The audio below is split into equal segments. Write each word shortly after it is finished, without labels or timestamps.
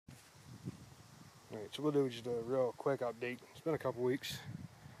Alright, so we'll do just a real quick update. It's been a couple weeks.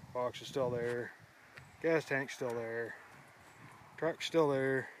 Box is still there. Gas tank's still there. Truck's still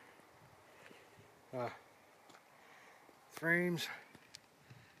there. Frames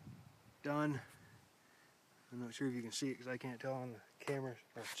done. I'm not sure if you can see it because I can't tell on the camera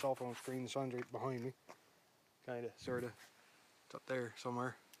or cell phone screen. The sun's right behind me. Kinda, sorta. It's up there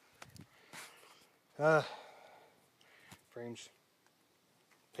somewhere. Frames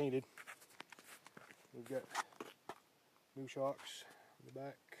painted. We've got new shocks in the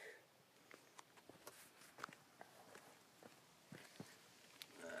back.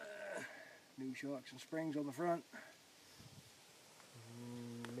 New shocks and springs on the front.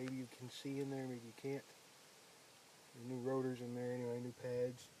 Maybe you can see in there, maybe you can't. New rotors in there anyway, new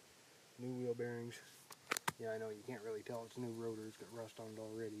pads, new wheel bearings. Yeah, I know you can't really tell it's new rotors, it's got rust on it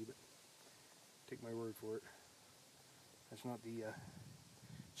already, but take my word for it. That's not the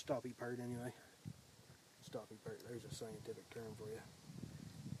stoppy part anyway. Stoppy part, there's a scientific term for you,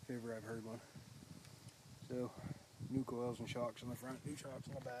 if ever I've heard one. So, new coils and shocks on the front, new shocks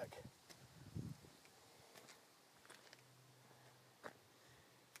on the back.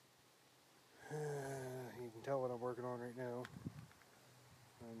 You can tell what I'm working on right now.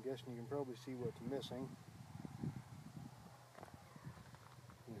 I'm guessing you can probably see what's missing.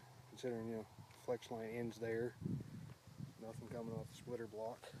 Considering, you know, flex line ends there. Nothing coming off the splitter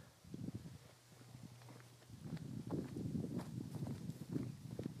block.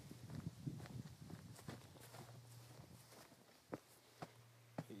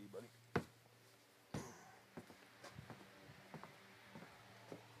 Hey, buddy.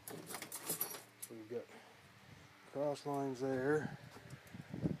 So we've got cross lines there.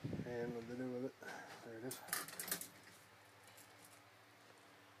 And what to do with it? There it is.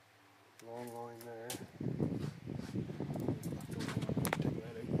 Long line there. Take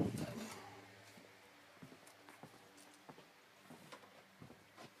that out.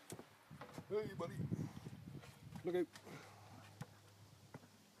 Hey, buddy. Look out.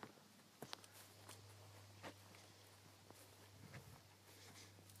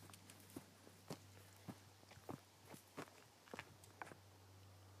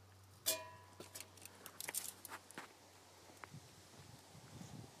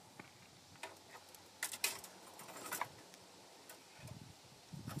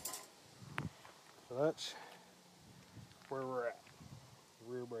 So that's where we're at.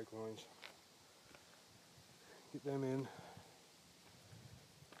 The rear brake lines. Get them in.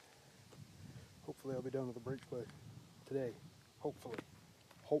 Hopefully I'll be done with the brakes by today. Hopefully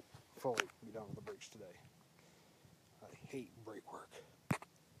be done with the brakes today. I hate brake work.